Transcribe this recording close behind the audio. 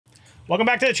Welcome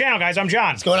back to the channel, guys. I'm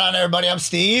John. What's going on, everybody? I'm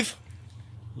Steve.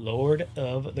 Lord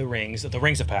of the Rings. The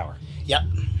Rings of Power. Yep.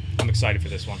 I'm excited for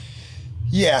this one.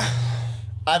 Yeah.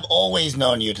 I've always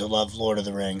known you to love Lord of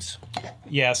the Rings.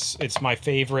 Yes, it's my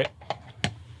favorite.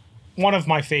 One of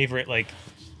my favorite, like...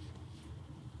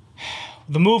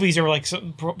 The movies are, like,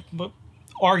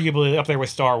 arguably up there with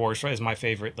Star Wars as my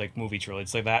favorite, like, movie trilogy.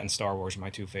 It's like that and Star Wars are my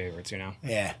two favorites, you know?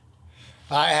 Yeah.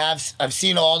 I've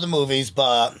seen all the movies,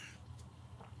 but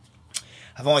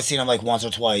I've only seen them, like, once or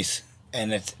twice.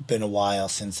 And it's been a while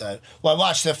since I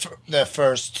watched the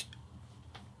first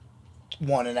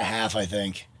 1.5, I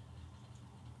think,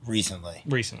 recently.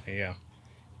 Recently, yeah.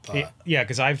 But yeah,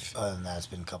 because other than that, it's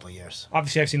been a couple of years.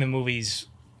 Obviously, I've seen the movies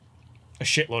a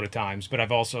shitload of times, but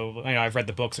I've also, you know, I've read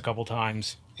the books a couple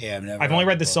times. Yeah, I've only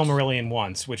read the Silmarillion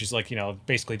once, which is like, you know,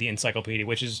 basically the encyclopedia,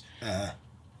 which is...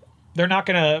 They're not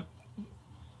going to...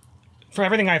 For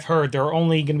everything I've heard, they're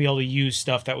only going to be able to use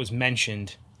stuff that was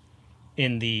mentioned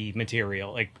in the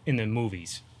material, like in the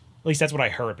movies. At least that's what I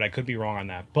heard, but I could be wrong on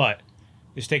that. But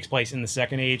this takes place in the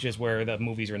Second Age, is where the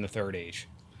movies are in the Third Age.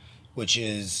 Which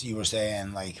is, you were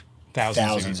saying, like,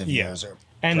 thousands of years or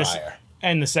prior.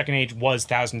 And the Second Age was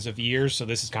thousands of years, so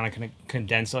this is kind of going to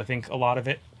condense, I think, a lot of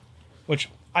it. Which,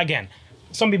 again,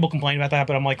 some people complain about that,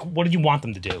 but I'm like, what did you want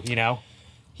them to do, you know?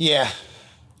 Yeah.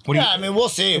 I mean, we'll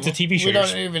see. It's a TV show. We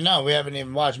don't even know. We haven't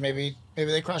even watched. Maybe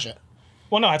they crush it.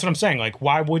 Well, no, that's what I'm saying. Like,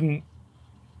 why wouldn't...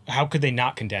 How could they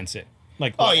not condense it?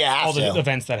 Like, all the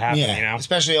events that happen, you know?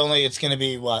 Especially only, it's going to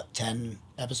be, what, 10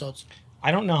 episodes? I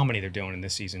don't know how many they're doing in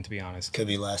this season, to be honest. Could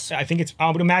be less. I think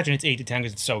I would imagine it's 8 to 10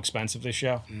 because it's so expensive, this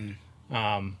show.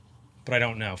 But I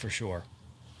don't know for sure.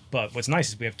 But what's nice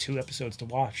is we have 2 episodes to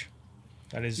watch.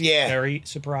 That is very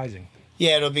surprising.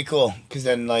 Yeah, it'll be cool. Because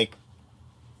then,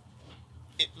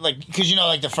 because, you know,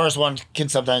 like, the first one can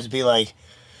sometimes be, like,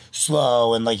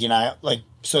 slow and, like, you know, like,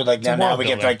 so, like, now we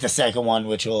get, like, the second one,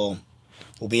 which we'll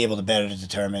be able to better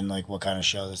determine, like, what kind of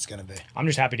show this is going to be. I'm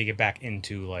just happy to get back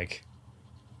into, like,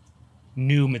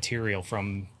 new material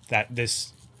from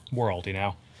this world, you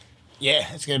know? Yeah,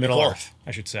 it's going to be Middle cool. Earth,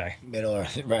 I should say. Middle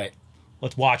Earth, right.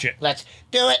 Let's watch it. Let's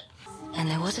do it. And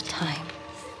there was a time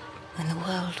when the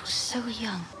world was so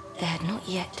young, there had not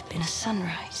yet been a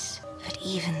sunrise. But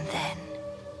even then,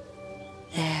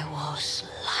 there was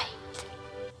light.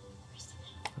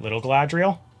 Little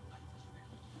Galadriel,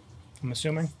 I'm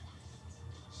assuming.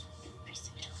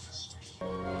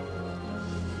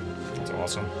 That's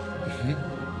awesome.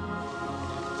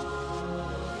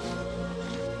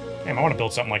 Damn, I want to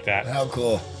build something like that. How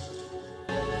cool.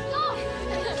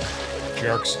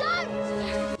 Jerks.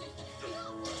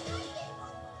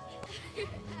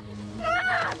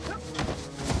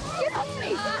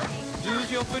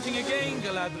 Use your footing again,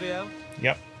 Galadriel.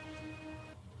 Yep.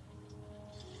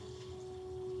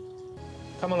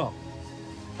 Come along.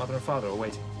 Mother and father are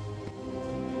waiting.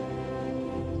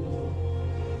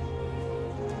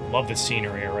 Love the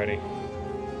scenery already.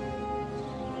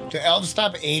 Do elves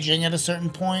stop aging at a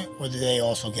certain point, or do they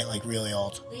also get, like, really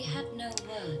old? We had no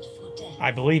word for death.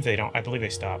 I believe they don't. I believe they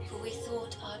stop. For we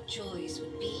thought our joys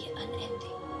would be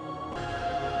unending.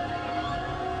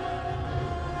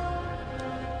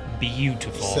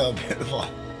 Beautiful. So beautiful.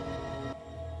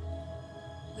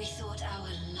 We thought our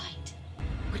light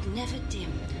would never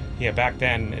dim. Yeah, back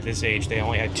then, at this age, they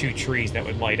only had 2 trees that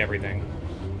would light everything.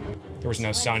 There was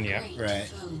no sun yet.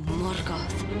 Right.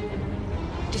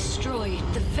 Morgoth destroyed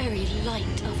the very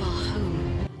light of our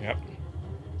home. Yep.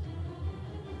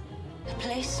 A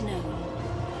place known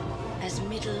as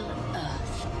Middle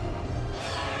Earth.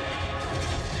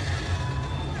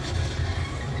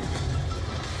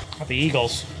 Not the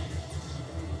Eagles.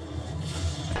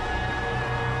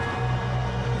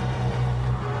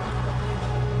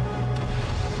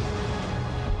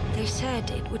 They said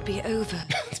it would be over.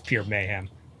 It's pure mayhem.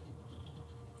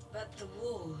 But the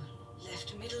war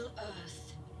left Middle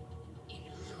Earth in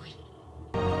ruin.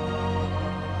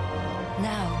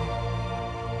 Now,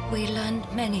 we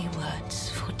learned many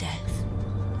words for death.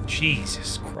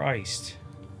 Jesus Christ.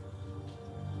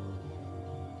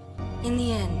 In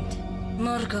the end,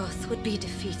 Morgoth would be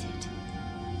defeated.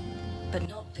 But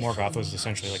not before Morgoth was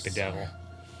essentially like the devil.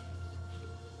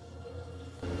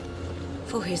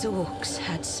 For his orcs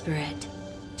had spread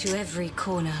to every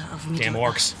corner of Middle Damn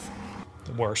orcs. Earth.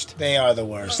 The worst. They are the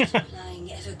worst.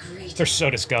 Multiplying ever greater They're so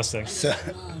disgusting.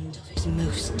 command of his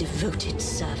most devoted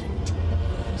servant.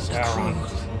 A Sauron.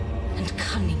 cruel and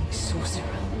cunning sorcerer.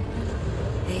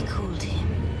 They called him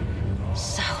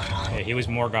Sauron. Yeah, he was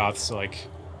Morgoth's, like,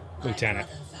 lieutenant.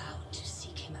 My brother vowed to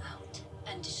seek him out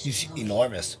and He's destroy him.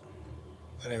 enormous.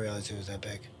 I didn't realize he was that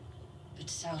big. But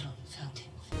Sauron found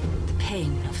him. The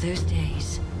pain of those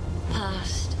days,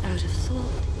 last out of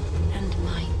thought and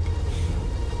mind.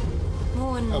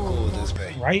 More and How more cool would this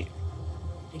be? Right?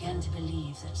 began to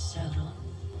believe that Sauron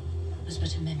was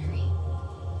but a memory,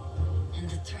 and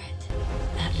the threat,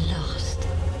 at last,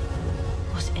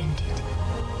 was ended.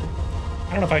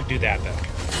 I don't know if I'd do that,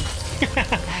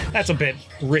 though. That's a bit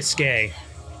risque.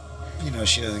 You know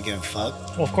she doesn't give a fuck.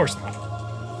 Well, of course not.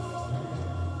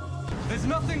 There's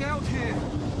nothing out here.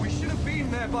 We should have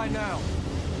been there by now.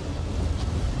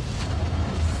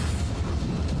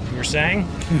 You were saying?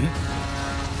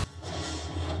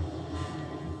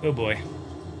 Oh boy.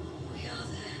 We are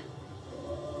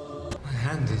there. My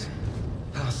hand is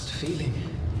past feeling.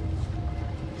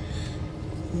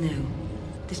 No.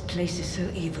 This place is so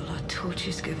evil, our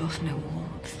torches give off no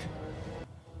warmth.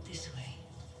 This way.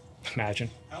 Imagine.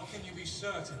 How can you be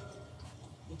certain?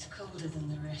 It's colder than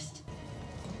the rest.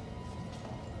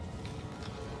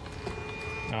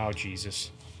 Oh,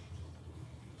 Jesus.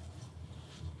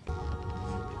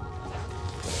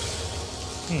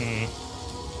 Even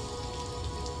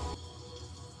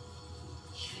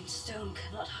stone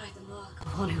cannot hide the mark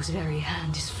of one whose very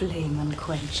hand is flame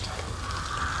unquenched.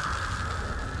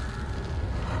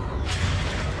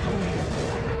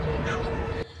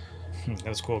 That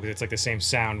was cool because it's like the same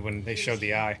sound when they showed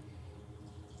the eye.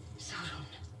 Sauron.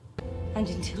 And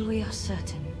until we are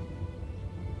certain,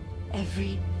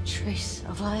 every trace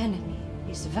of our enemy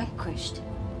is vanquished,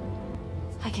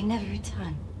 I can never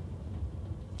return.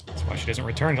 That's why she doesn't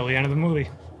return till the end of the movie.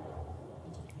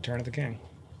 Return of the King.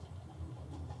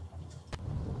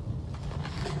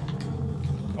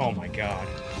 Oh my god.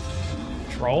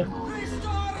 Troll?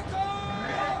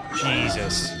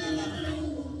 Jesus.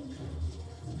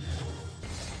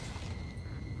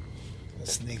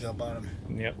 Let's sneak up on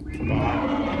him. Yep.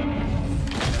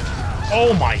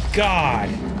 Oh my god!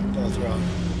 Both wrong.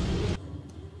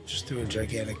 Just threw a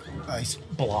gigantic ice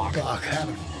Block. block at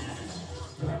him.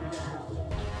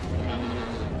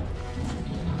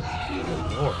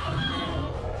 Lord.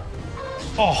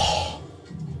 Oh!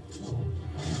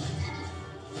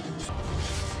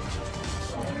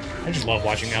 I just love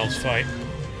watching elves fight.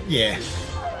 Yeah.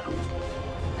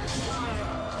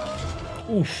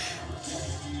 Oof.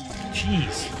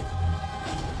 Jeez.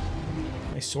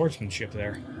 Nice swordsmanship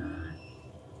there.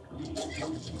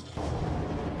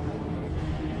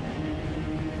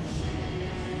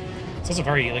 This has a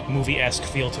very, like, movie-esque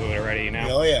feel to it already, you know?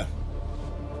 Oh, yeah.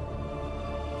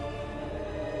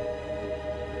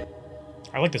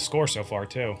 I like the score so far,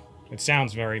 too. It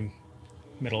sounds very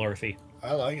Middle-earthy.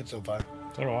 I like it so far.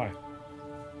 So do I.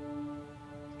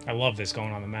 I love this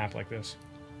going on the map like this.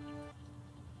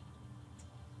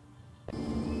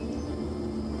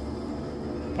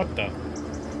 What the?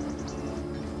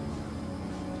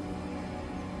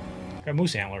 Got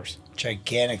moose antlers.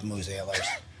 Gigantic moose antlers.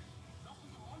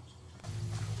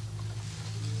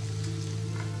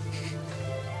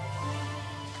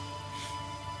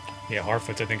 Yeah,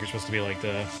 Harfoots I think are supposed to be like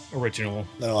the original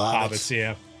Little hobbits.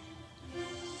 yeah.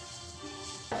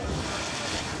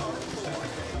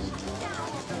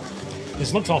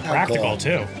 This looks all practical cool. too.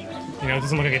 You know, it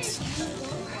doesn't look like it's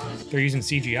they're using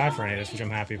CGI for any of this, which I'm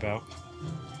happy about.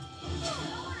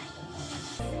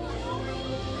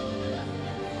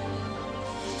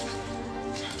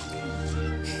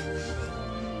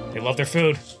 They love their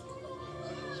food.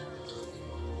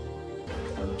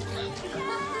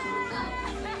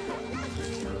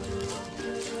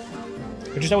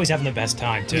 They're just always having the best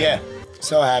time, too. Yeah.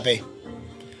 So happy.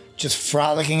 Just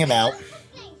frolicking about.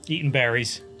 Eating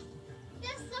berries.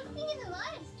 There's something in the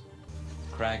light.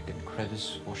 Crag and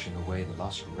crevice washing away the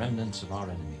last remnants of our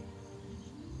enemy.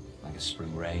 Like a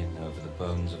spring rain over the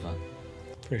bones of a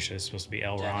Pretty sure it's supposed to be dead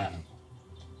Elrond. animal.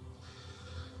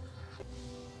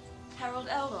 Harold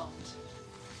Elrond.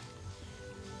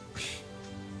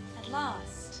 At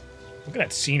last. Look at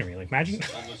that scenery. Like, imagine.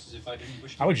 Almost as if I didn't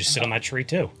wish I would just sit on that tree,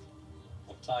 too.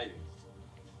 What tidings?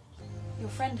 Your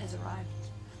friend has arrived.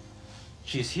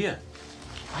 She is here.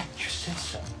 Why didn't you say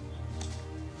so?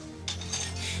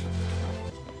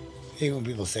 I hate when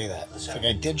people say that. It's like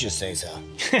I did just say so.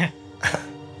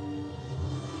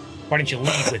 Why didn't you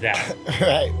leave with that?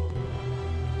 Right.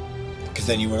 Because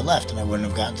then you would have left and I wouldn't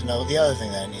have gotten to know the other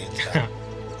thing that I needed to know.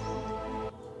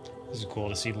 This is cool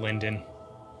to see Lyndon.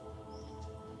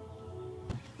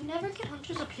 We never get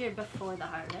hunters up here before the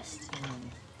harvest.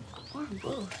 Or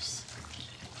wolves.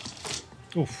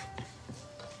 Oof.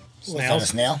 Was that a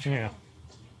snail? Yeah.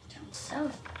 So,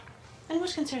 And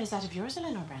what concern is that of yours,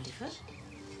 Eleanor Brandyfoot?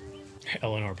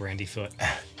 Eleanor Brandyfoot.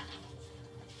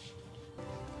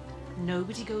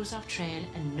 Nobody goes off trail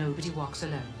and nobody walks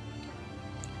alone.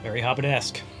 Very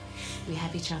Hobbit-esque. We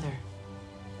have each other.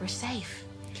 We're safe.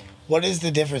 What is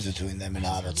the difference between them and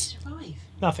hobbits? Survive.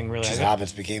 Nothing really. Just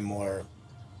hobbits became more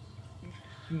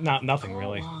Nothing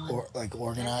really.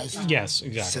 organized. Yes,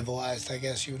 exactly. Civilized, I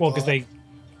guess you would. Well, call because it.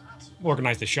 they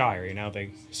organize the Shire, you know,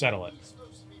 they settle it.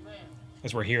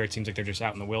 As we're here, it seems like they're just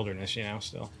out in the wilderness, you know,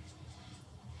 still.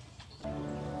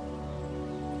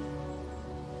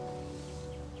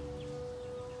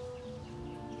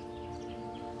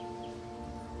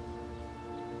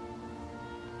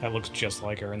 That looks just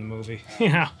like her in the movie.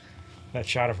 Yeah, that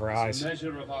shot of her eyes.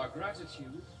 Measure of our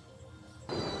gratitude.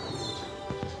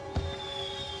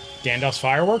 Gandalf's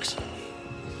fireworks?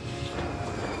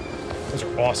 Those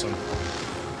are awesome.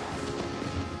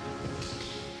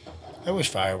 I wish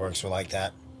fireworks were like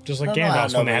that. Just like I don't know how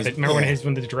Gandalf's when they had nobody's- it. Remember when yeah. his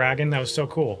when the dragon? That was so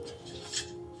cool.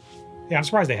 Yeah, I'm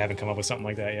surprised they haven't come up with something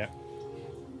like that yet.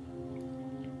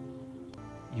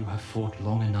 You have fought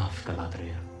long enough,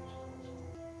 Galadriel.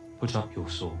 Put up your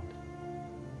sword.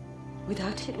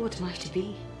 Without it, what am I to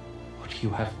be? What you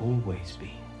have always been.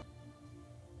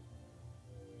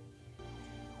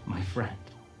 My friend.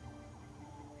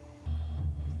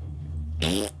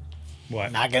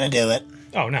 What? Not gonna do it.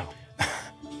 Oh no.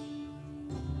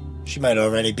 She might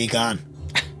already be gone.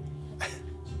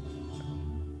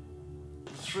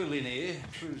 Thrilling here,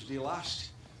 Tuesday last,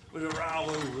 with a row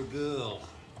over a girl.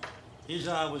 His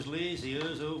eye was lazy,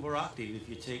 hers overactive, if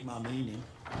you take my meaning.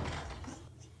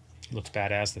 Looks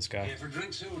badass, this guy. Here for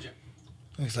drink, soldier.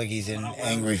 Looks like he's an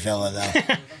angry fella,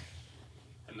 though.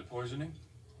 And the poisoning?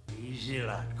 Easy,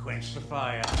 lad, quench the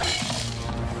fire.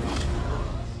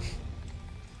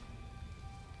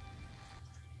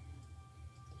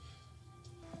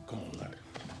 Come on, lad.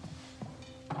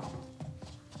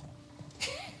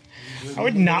 I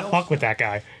would not fuck with that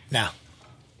guy. No.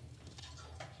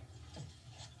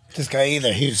 This guy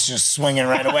either. He was just swinging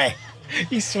right away.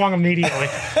 He swung immediately.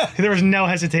 There was no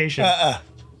hesitation.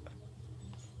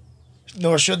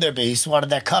 Nor should there be. He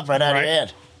swatted that cup right out of your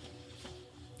hand.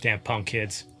 Damn punk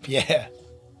kids. Yeah.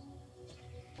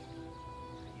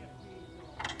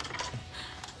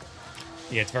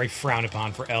 Yeah, it's very frowned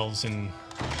upon for elves and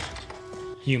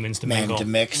humans to Man mingle. to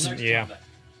mix. Yeah.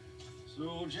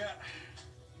 Soldier.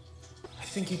 I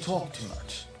think you talk too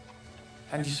much.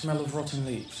 And you smell of rotten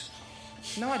leaves.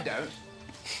 No, I don't.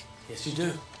 Yes, you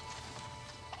do.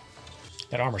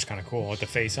 That armor's kind of cool with the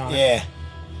face on it. Yeah.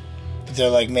 But they're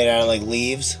like made out of like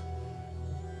leaves.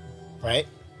 Right?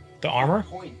 The armor?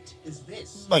 Point is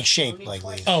this. Like shaped like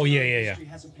leaves. Oh, yeah, yeah, yeah. History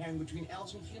has a pairing between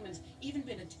elves and humans even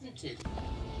been attempted.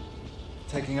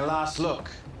 Taking a last look.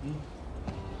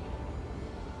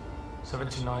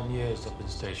 79 years I've been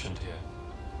stationed here.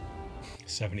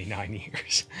 79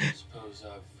 years. I suppose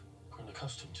I've grown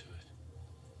accustomed to it.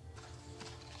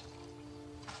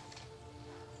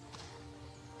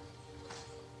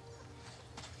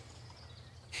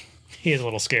 He is a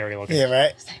little scary looking. Yeah,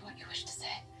 right? Say what you wish to say.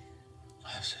 I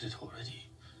have said it already.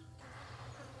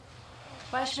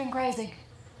 Where's she been grazing?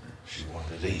 She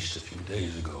wandered east a few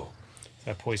days ago. Is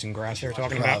that poison grass they're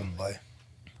talking about? Probably.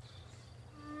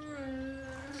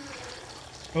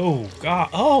 Oh, God.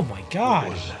 Oh, my God.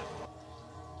 What was that?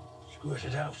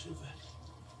 Squirted out of it.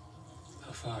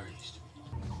 How far east?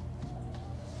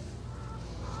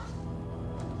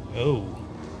 Oh.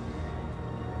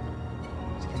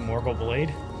 Is it a Morgul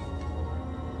blade?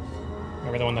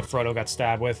 Remember the one that Frodo got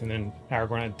stabbed with and then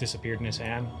Aragorn had disappeared in his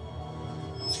hand?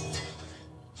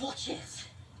 Watch it.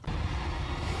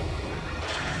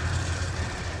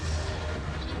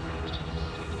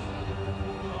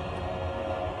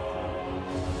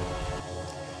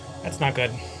 That's not good.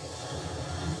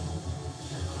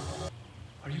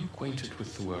 Are you acquainted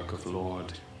with the work of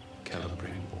Lord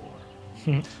Celebrimbor?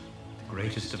 The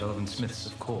greatest of elven smiths,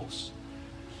 of course.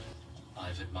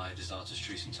 I've admired his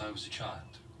artistry since I was a child.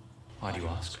 Why do you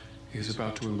ask? He is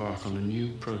about to embark on a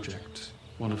new project,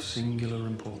 one of singular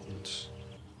importance.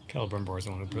 Celebrimbor is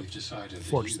the one who We've decided that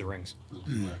forged you the rings. will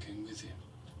be working with him.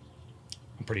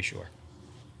 I'm pretty sure.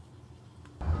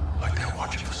 Like they're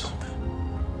watching for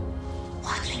something.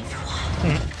 Watching for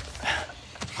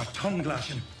what? A tongue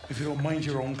glashing, if you don't mind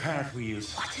your own cart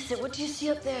wheels. What is it? What do you see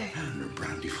up there? Eleanor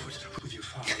Brandyfoot. With your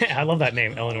father. I love that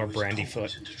name, Eleanor always got Brandyfoot.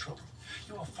 us into trouble.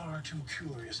 You are far too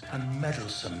curious. And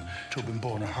meddlesome to have been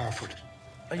born a Harford.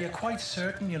 Are you quite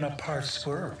certain you're not part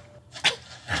squirrel?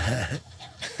 Set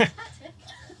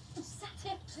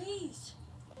it, please.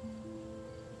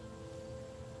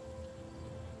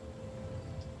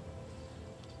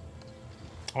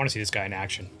 I want to see this guy in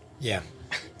action. Yeah.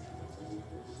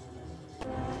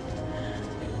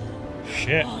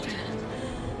 Shit.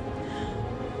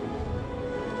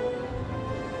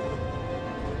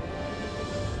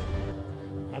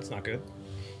 That's not good.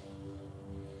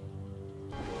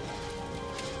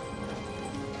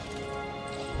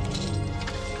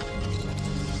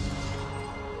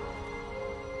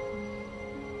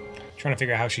 Trying to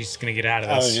figure out how she's gonna get out of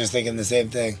this. I was just thinking the same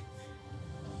thing.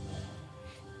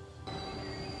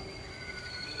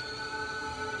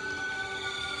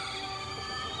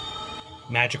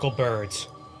 Magical birds.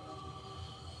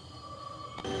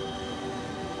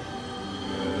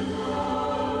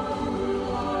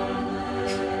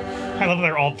 I love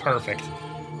they're all perfect.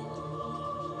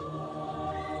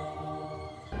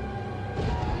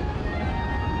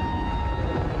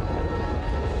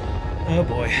 Oh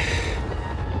boy.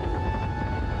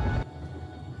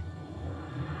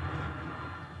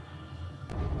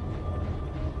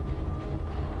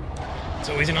 It's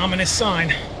always an ominous sign.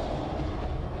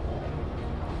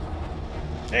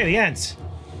 Hey, the ends.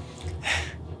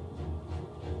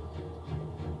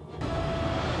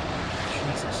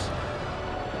 Jesus.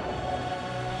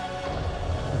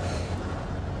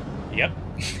 Yep,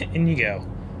 in you go.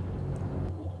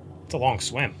 It's a long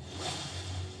swim.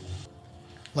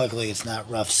 Luckily, it's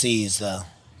not rough seas, though.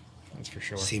 That's for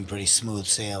sure. Seemed pretty smooth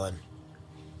sailing.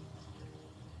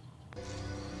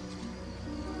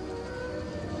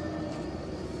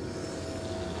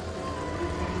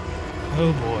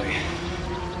 Oh boy.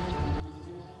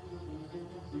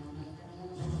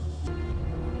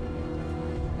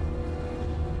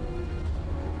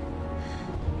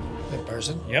 That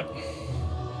person? Yep.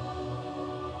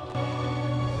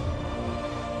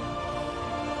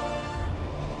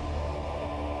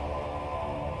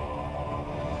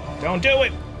 Don't do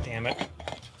it! Damn it.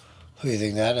 Who do you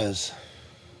think that is?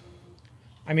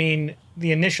 I mean,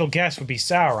 the initial guess would be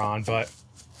Sauron, but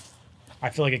I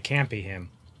feel like it can't be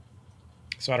him.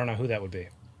 So I don't know who that would be.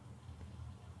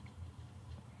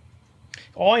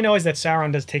 All I know is that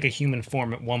Sauron does take a human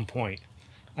form at one point.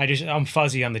 I'm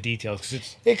fuzzy on the details because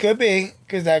it's. It could be,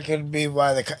 because that could be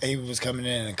why he was coming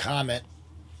in a comet.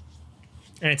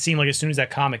 And it seemed like as soon as that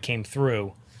comet came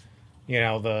through, you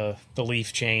know, the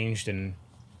leaf changed and.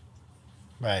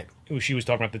 Right. She was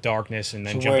talking about the darkness and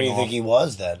then So jumping where do you off. think he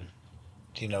was then?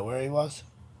 Do you know where he was?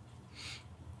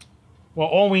 Well,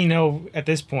 all we know at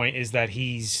this point is that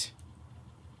he's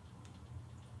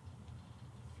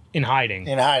in hiding.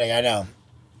 In hiding, I know.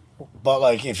 But,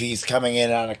 like, if he's coming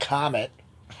in on a comet...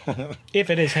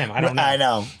 If it is him, I don't know. I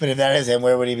know. But if that is him,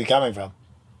 where would he be coming from?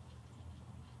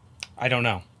 I don't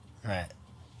know. Right.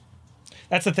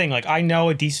 That's the thing. Like, I know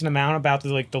a decent amount about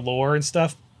the lore and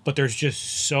stuff, but there's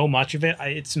just so much of it.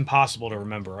 It's impossible to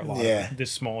remember a lot of the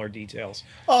smaller details.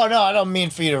 Oh, no, I don't mean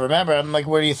for you to remember. I'm like,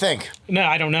 where do you think? No,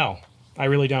 I don't know. I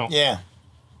really don't. Yeah.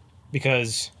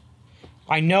 Because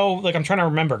I know, like, I'm trying to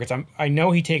remember, because I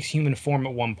know he takes human form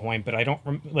at one point, but I don't,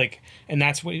 and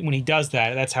that's when he does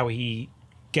that, that's how he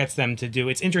gets them to do.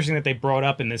 It's interesting that they brought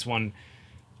up in this one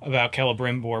about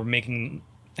Celebrimbor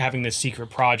having this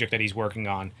secret project that he's working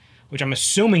on, which I'm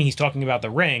assuming he's talking about the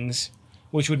rings,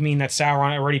 which would mean that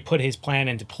Sauron already put his plan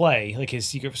into play, like his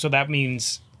secret. So that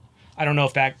means, I don't know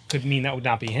if that could mean that would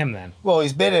not be him then. Well,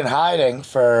 he's been in hiding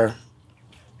for,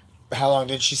 how long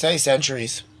did she say?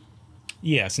 Centuries.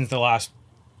 Yeah, since the last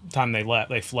time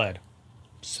they fled.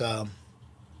 So,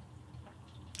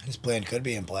 his plan could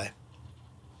be in play.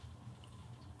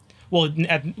 Well,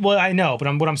 I know,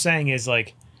 but what I'm saying is,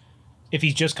 like, if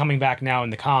he's just coming back now in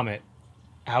the comet,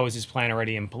 how is his plan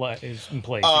already in place? You know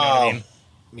what I mean?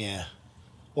 Yeah.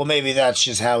 Well, maybe that's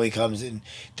just how he comes in.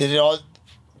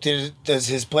 Does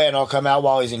his plan all come out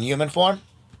while he's in human form?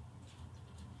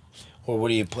 Or what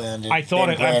do you plan? I thought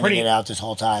I'm it out this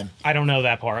whole time. I don't know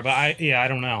that part, but I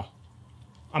don't know.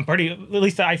 At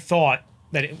least I thought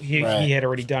that he had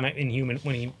already done it in human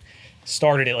when he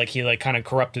started it. Like he kind of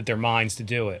corrupted their minds to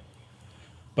do it.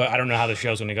 But I don't know how the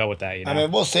show's going to go with that. You know? I mean,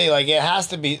 we'll see. Like, it has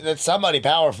to be that's somebody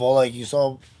powerful. Like you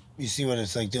see what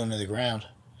it's like doing to the ground.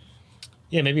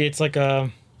 Yeah, maybe it's like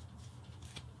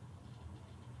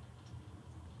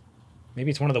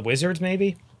maybe it's one of the wizards.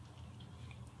 Maybe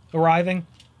arriving.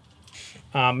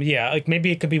 Yeah, like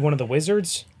maybe it could be one of the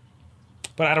wizards.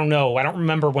 But I don't know. I don't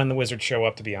remember when the wizards show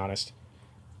up, to be honest.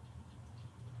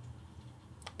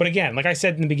 But again, like I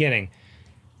said in the beginning,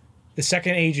 the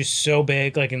Second Age is so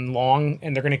big, like, and long,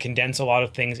 and they're going to condense a lot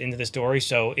of things into the story,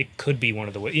 so it could be one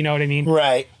of the... You know what I mean?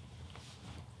 Right.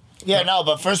 Yeah, no,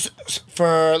 but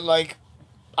for like,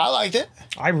 I liked it.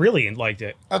 I really liked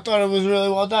it. I thought it was really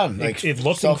well done. Like, it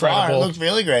looked so incredible. Far, it looked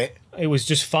really great. It was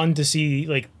just fun to see,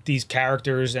 like, these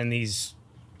characters and these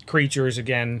creatures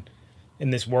again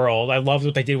in this world. I loved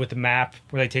what they did with the map,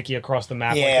 where they take you across the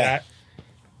map like that.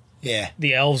 Yeah.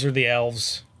 The elves are the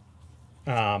elves.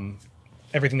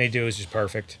 Everything they do is just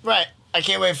perfect. Right. I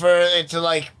can't wait for it to,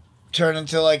 like, turn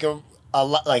into, like, a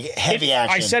heavy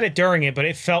action. I said it during it, but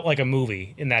it felt like a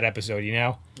movie in that episode, you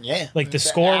know? Yeah. Like, the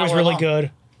score was really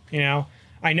good, you know?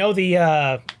 I know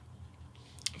the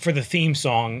for the theme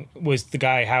song was the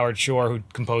guy Howard Shore who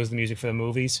composed the music for the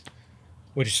movies,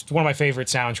 which is one of my favorite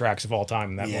soundtracks of all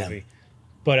time in that movie.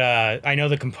 But I know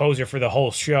the composer for the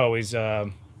whole show is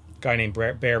a guy named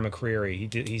Bear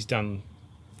McCreary. He's done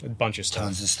a bunch of stuff.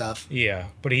 Tons of stuff. Yeah,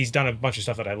 but he's done a bunch of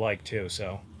stuff that I like too.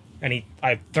 So, and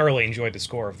I thoroughly enjoyed the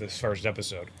score of this first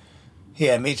episode.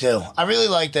 Yeah, me too. I really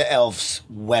like the elves'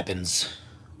 weapons.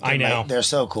 I know. They're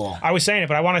so cool. I was saying it,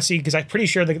 but I want to see, because I'm pretty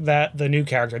sure that the new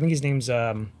character, I think his name's,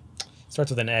 starts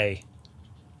with an A.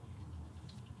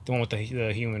 The one with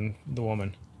the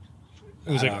woman.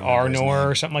 It was like Arnor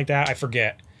or something like that. I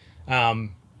forget.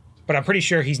 But I'm pretty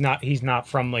sure he's not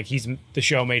from, like, the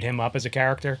show made him up as a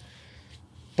character.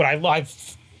 But I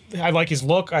like his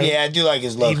look. I do like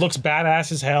his look. He looks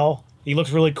badass as hell. He looks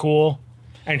really cool.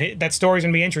 And that story's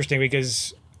going to be interesting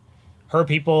because her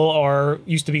people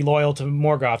used to be loyal to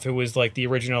Morgoth, who was like the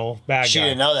original bad guy. She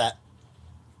didn't know that.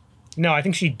 No, I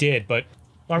think she did, but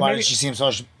why did she seem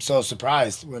so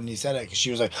surprised when he said it? Because she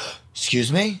was like,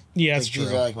 "Excuse me." Yeah, that's true.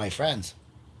 These are like my friends.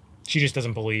 She just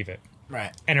doesn't believe it.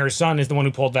 Right. And her son is the one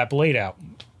who pulled that blade out.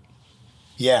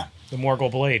 Yeah. The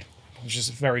Morgul blade, which is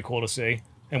very cool to see.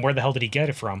 And where the hell did he get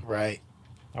it from? Right.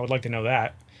 I would like to know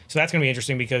that. So that's going to be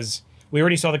interesting because we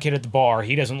already saw the kid at the bar.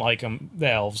 He doesn't like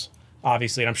the elves,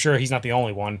 obviously, and I'm sure he's not the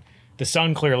only one. The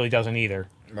son clearly doesn't either.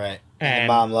 Right. And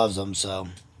the mom loves him, so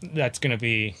that's going to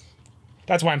be...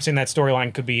 That's why I'm saying that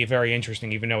storyline could be very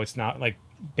interesting, even though it's not, like,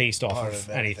 based off of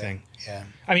anything. Yeah.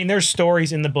 I mean, there's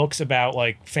stories in the books about,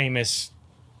 like, famous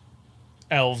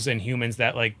elves and humans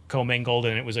that, like, commingled,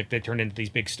 and it was, like, they turned into these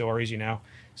big stories, you know?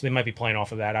 So they might be playing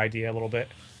off of that idea a little bit.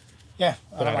 Yeah,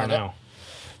 but I don't know.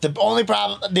 The only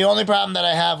problem that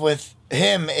I have with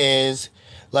him is,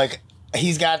 like,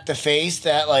 he's got the face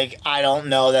that, like, I don't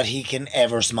know that he can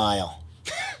ever smile.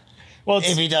 Well,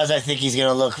 if he does, I think he's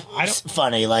gonna look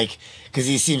funny, like, because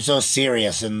he seems so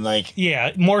serious and like.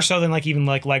 Yeah, more so than like even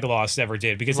like Legolas ever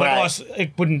did, because Legolas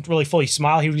it wouldn't really fully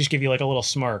smile. He would just give you like a little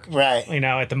smirk, right? You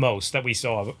know, at the most that we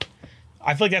saw.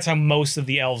 I feel like that's how most of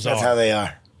the elves are. That's how they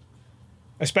are.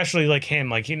 Especially like him,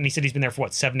 like and he said he's been there for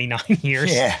what 79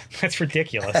 years. Yeah, that's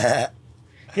ridiculous. Yeah,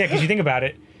 because you think about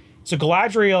it. So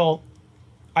Galadriel,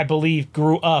 I believe,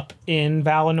 grew up in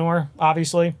Valinor,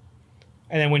 obviously.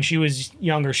 And then when she was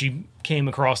younger, she came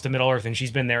across to Middle-earth, and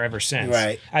she's been there ever since.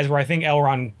 Right. As where I think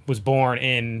Elrond was born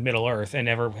in Middle-earth and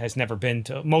has never been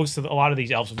to... A lot of these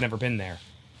elves have never been there.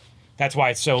 That's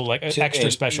why it's so like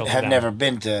extra special to them. Have never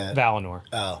been to... Valinor.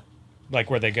 Oh. Like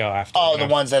where they go after. Oh, the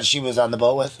ones that she was on the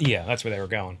boat with? Yeah, that's where they were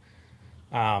going.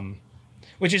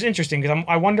 Which is interesting, because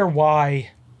I wonder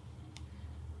why...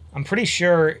 I'm pretty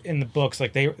sure in the books,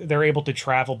 like they're able to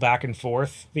travel back and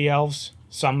forth, the elves.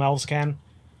 Some elves can.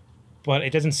 But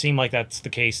it doesn't seem like that's the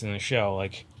case in the show,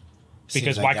 like,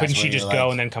 because why couldn't she just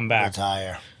go and then come back?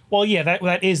 Retire. Well, yeah,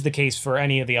 that is the case for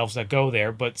any of the elves that go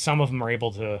there, but some of them are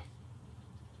able to.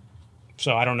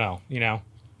 So I don't know, you know.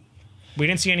 We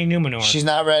didn't see any Numenor. She's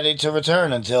not ready to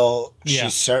return until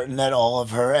she's certain that all of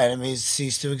her enemies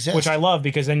cease to exist. Which I love,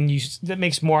 because then that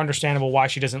makes more understandable why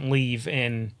she doesn't leave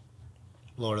in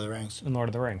Lord of the Rings. In Lord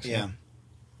of the Rings, yeah.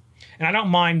 And I don't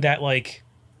mind that, like.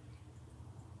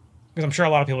 Because I'm sure a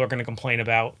lot of people are going to complain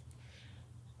about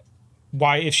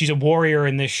why, if she's a warrior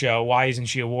in this show, why isn't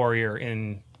she a warrior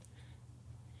in...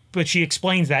 But she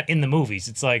explains that in the movies.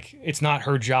 It's like, it's not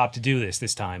her job to do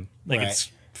this time. Like,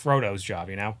 it's Frodo's job,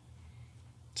 you know?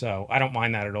 So, I don't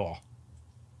mind that at all.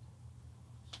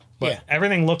 But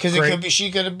everything looks great. Because she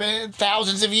could have been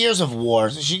thousands of years of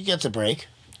wars. She gets a break.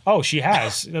 Oh, she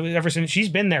has. Ever since... She's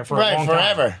been there for a long time.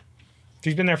 Forever.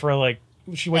 She's been there for, like...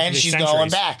 And she's going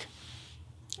back.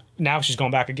 Now she's going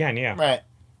back again, yeah. Right.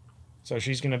 So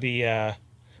she's going to be...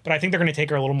 but I think they're going to take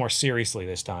her a little more seriously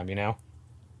this time, you know?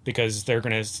 Because they're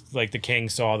going to... Like, the king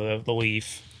saw the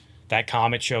leaf. That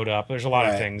comet showed up. There's a lot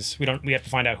of things. We have to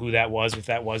find out who that was, if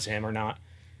that was him or not.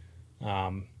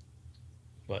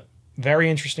 But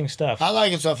very interesting stuff. I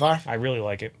like it so far. I really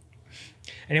like it.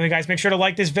 Anyway, guys, make sure to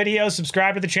like this video,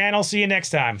 subscribe to the channel. See you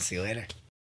next time. See you later.